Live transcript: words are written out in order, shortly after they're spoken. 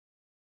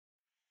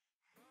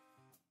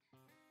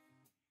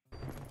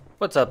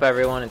What's up,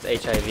 everyone? It's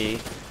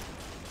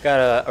HIV. Got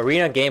a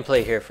arena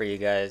gameplay here for you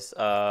guys.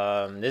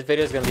 This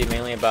video is going to be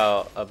mainly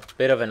about a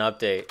bit of an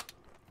update.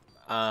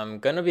 I'm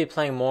going to be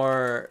playing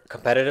more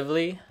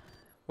competitively,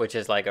 which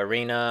is like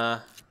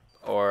arena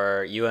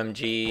or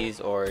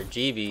UMGs or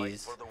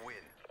GBs,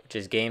 which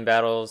is game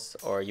battles,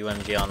 or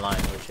UMG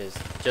online, which is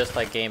just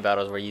like game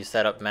battles where you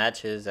set up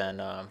matches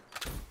and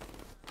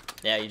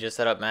yeah, you just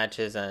set up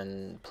matches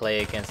and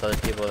play against other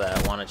people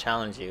that want to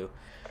challenge you.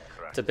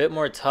 It's a bit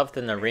more tough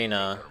than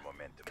arena,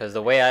 because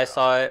the way I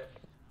saw it,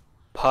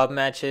 pub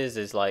matches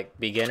is like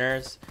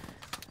beginners,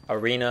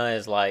 arena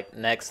is like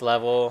next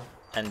level,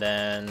 and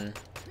then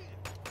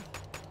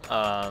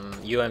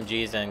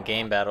UMGs and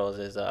game battles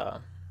is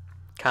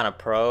kind of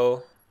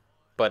pro,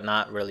 but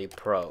not really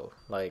pro,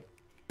 like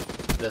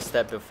the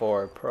step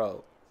before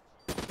pro,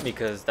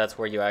 because that's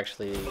where you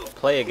actually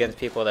play against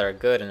people that are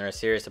good and are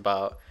serious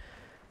about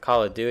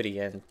Call of Duty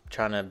and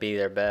trying to be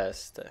their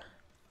best.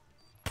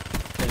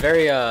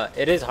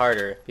 It is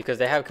harder because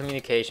they have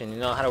communication, you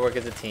know how to work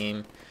as a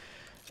team,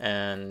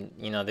 and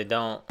you know they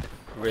don't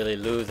really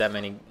lose that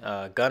many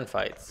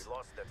gunfights.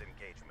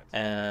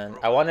 And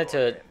I wanted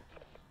to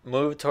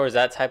move towards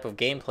that type of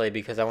gameplay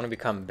because I want to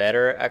become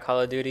better at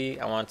Call of Duty.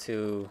 I want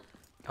to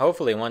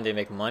hopefully one day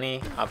make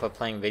money off of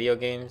playing video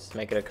games,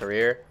 make it a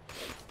career.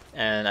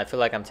 And I feel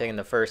like I'm taking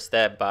the first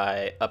step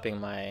by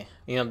upping my,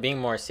 being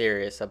more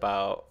serious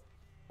about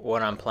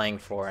what I'm playing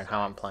for and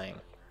how I'm playing.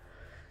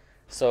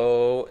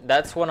 So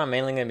that's what I'm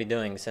mainly going to be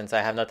doing since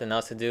I have nothing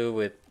else to do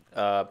with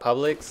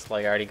publics.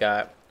 Like I already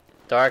got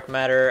Dark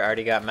Matter, I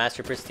already got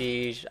Master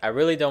Prestige. I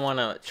really don't want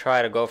to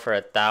try to go for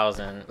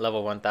 1,000,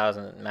 level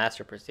 1,000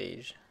 Master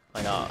Prestige.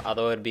 Like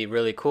although it'd be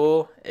really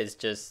cool, it's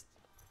just,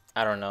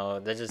 I don't know,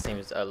 that just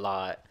seems a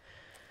lot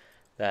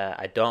that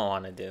I don't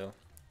want to do,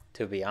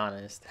 to be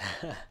honest.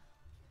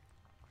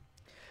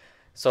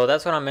 So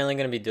that's what I'm mainly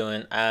going to be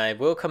doing. I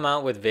will come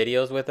out with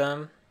videos with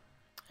them,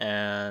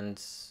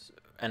 and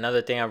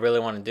another thing I really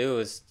want to do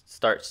is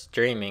start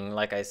streaming,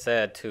 like I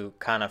said, to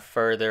kind of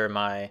further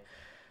my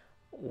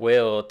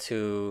will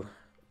to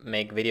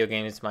make video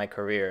games my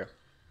career.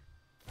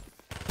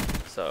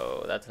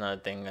 So that's another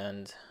thing.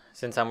 And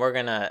since I'm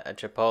working at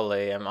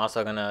Chipotle, I'm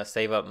also going to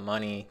save up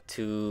money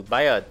to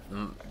buy a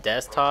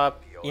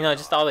desktop,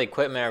 just all the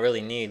equipment I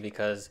really need,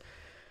 because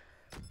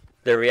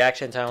the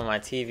reaction time on my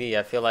TV,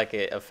 I feel like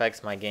it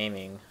affects my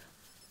gaming.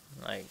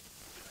 Like,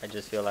 I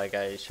just feel like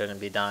I shouldn't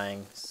be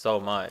dying so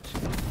much.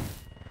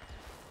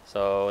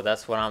 So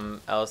that's what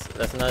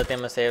that's another thing I'm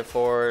gonna save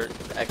for.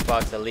 The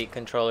Xbox Elite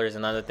controller is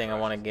another thing I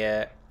want to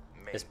get.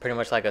 It's pretty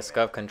much like a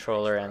SCUF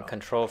controller and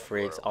Control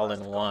Freaks all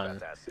in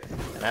one.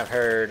 And I've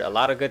heard a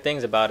lot of good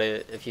things about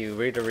it. If you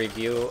read a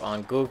review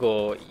on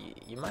Google,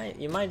 you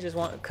might just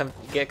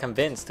get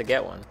convinced to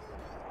get one.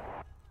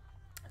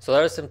 So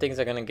those are some things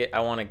I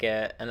want to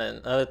get. And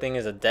then another thing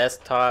is a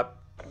desktop,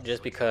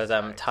 just because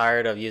I'm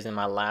tired of using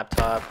my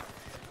laptop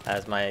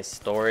as my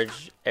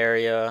storage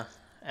area,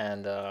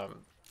 and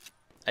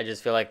I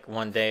just feel like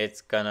one day it's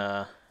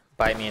gonna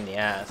bite me in the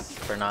ass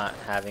for not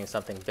having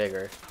something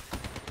bigger.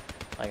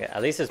 Like,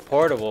 at least it's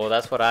portable,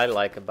 that's what I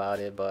like about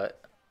it,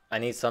 but I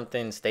need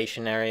something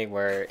stationary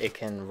where it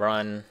can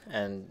run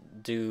and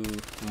do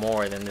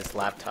more than this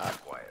laptop.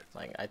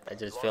 Like, I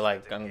just feel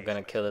like I'm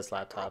gonna kill this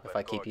laptop if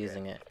I keep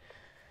using it.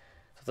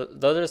 So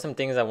those are some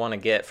things I want to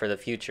get for the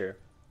future.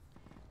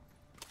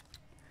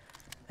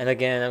 And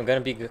again, I'm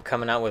going to be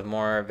coming out with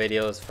more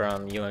videos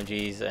from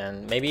UMGs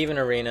and maybe even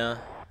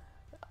arena,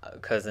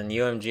 because in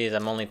UMGs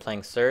I'm only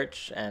playing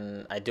search,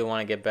 and I do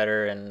want to get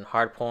better in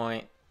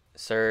hardpoint,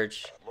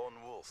 search,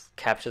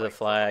 capture the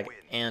flag,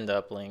 and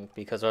uplink,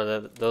 because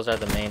those are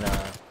the main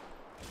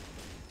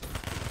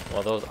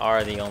well, those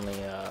are the only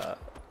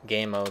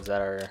game modes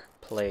that are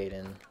played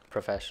in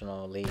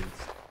professional leagues.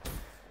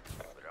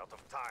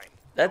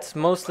 That's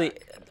mostly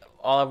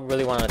all I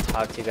really wanted to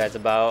talk to you guys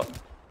about.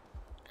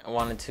 I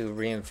wanted to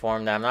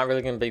reinform that I'm not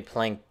really going to be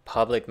playing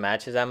public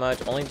matches that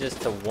much, only just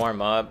to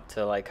warm up,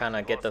 to like kind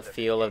of get the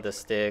feel of the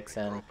sticks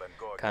and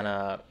kind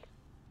of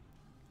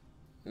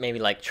maybe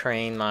like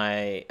train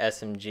my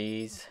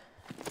SMGs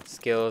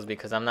skills,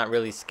 because I'm not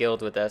really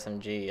skilled with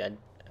SMG.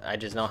 I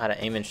just know how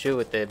to aim and shoot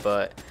with it,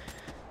 but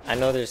I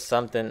know there's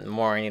something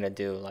more I need to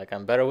do. Like,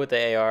 I'm better with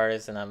the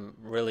ARs and I'm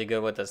really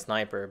good with the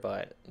sniper,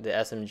 but the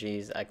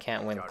SMGs, I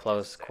can't win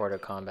close quarter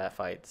combat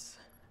fights.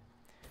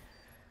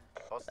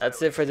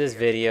 That's it for this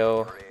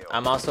video.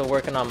 I'm also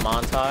working on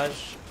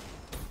montage.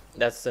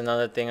 That's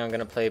another thing I'm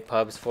gonna play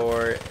pubs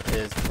for,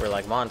 is for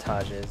like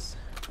montages.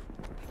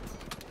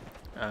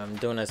 I'm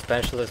doing a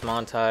specialist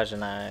montage,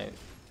 and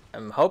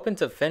I'm hoping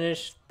to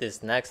finish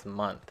this next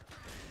month.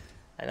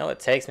 I know it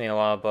takes me a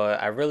while,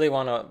 but I really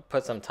want to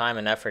put some time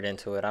and effort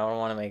into it. I don't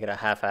want to make it a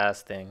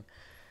half-assed thing.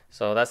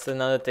 So that's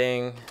another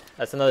thing.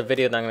 That's another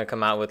video that I'm going to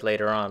come out with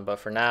later on. But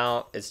for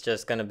now, it's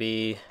just going to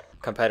be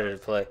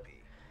competitive play.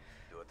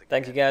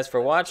 Thank you guys for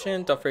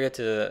watching. Don't forget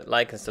to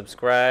like and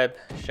subscribe,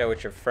 share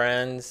with your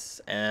friends,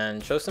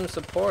 and show some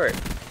support.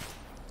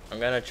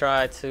 I'm going to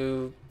try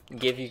to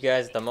give you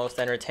guys the most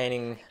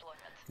entertaining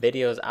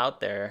videos out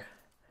there.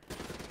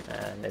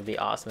 And it'd be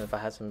awesome if I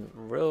had some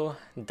real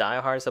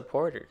diehard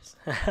supporters.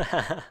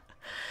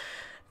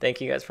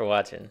 Thank you guys for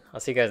watching. I'll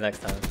see you guys next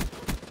time.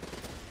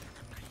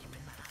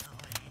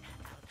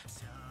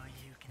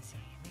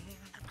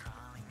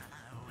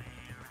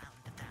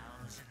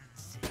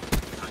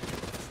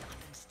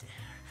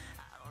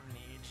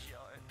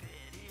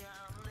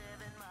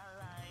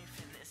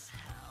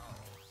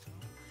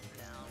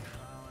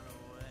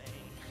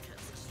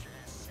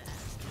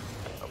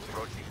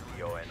 Approaching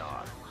the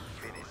ONR.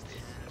 Finish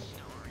this.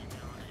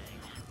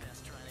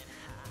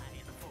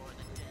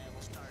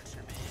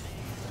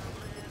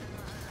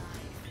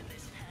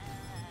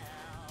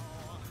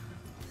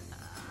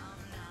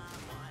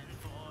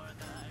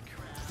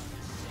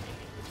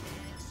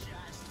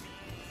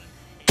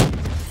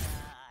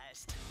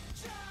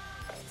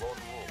 Lone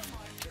Wolf,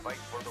 fight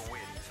for the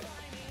win.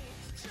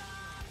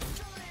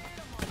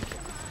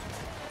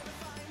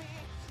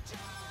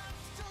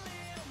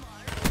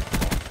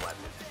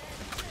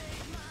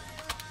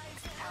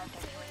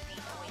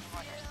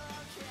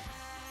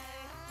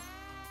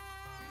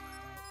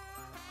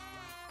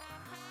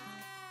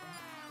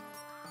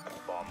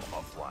 Bomb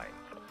offline.